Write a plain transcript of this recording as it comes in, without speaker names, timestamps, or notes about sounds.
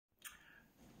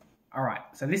Alright,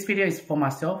 so this video is for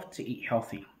myself to eat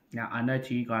healthy. Now, I know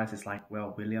to you guys it's like,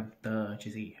 well, William,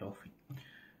 just eat healthy.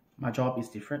 My job is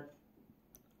different.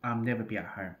 I'll never be at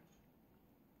home.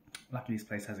 Luckily, this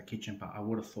place has a kitchen, but I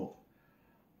would have thought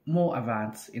more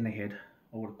advanced in the head.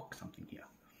 I would have cooked something here.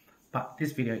 But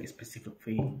this video is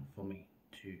specifically for me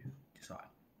to decide.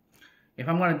 If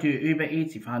I'm going to do Uber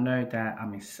Eats, if I know that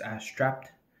I'm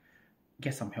strapped,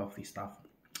 get some healthy stuff,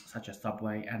 such as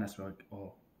Subway and as well,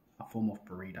 or a form of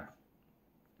burrito.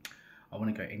 I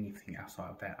want to go anything outside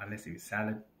of that, unless it's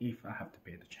salad, if I have to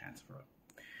bear the chance for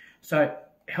it. So,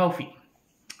 healthy.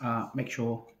 Make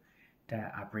sure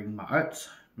that I bring my oats.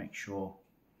 Make sure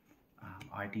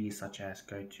ideas such as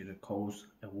go to the Coles,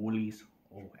 the Woolies,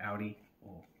 or Aldi,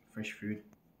 or fresh food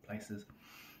places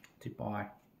to buy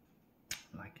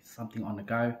like something on the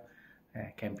go.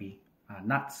 It can be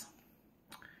nuts,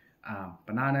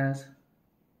 bananas,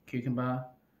 cucumber,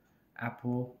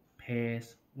 apple,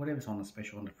 pears, whatever's on the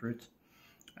special on the fruits,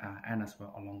 and as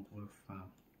well along with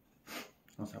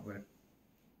what's that word?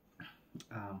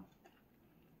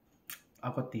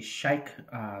 I've got this shake,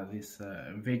 this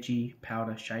veggie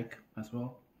powder shake as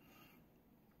well,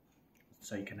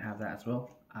 so you can have that as well.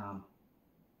 I'm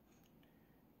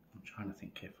trying to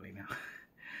think carefully now.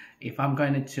 If I'm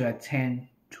going to attend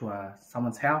to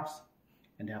someone's house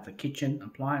and they have the kitchen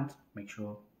appliance, make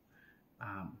sure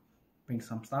bring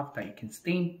some stuff that you can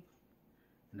steam,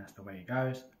 and that's the way it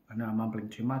goes. I know I'm mumbling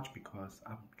too much because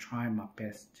I'm trying my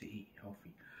best to eat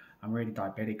healthy. I'm already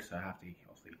diabetic, so I have to eat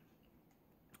healthy.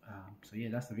 So yeah,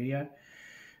 that's the video.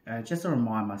 Just to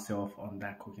remind myself on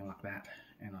that, cooking like that,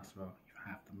 and as well, if I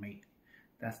have the meat,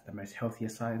 that's the most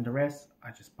healthiest side, and the rest,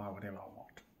 I just buy whatever I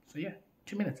want. So yeah,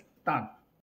 2 minutes, done.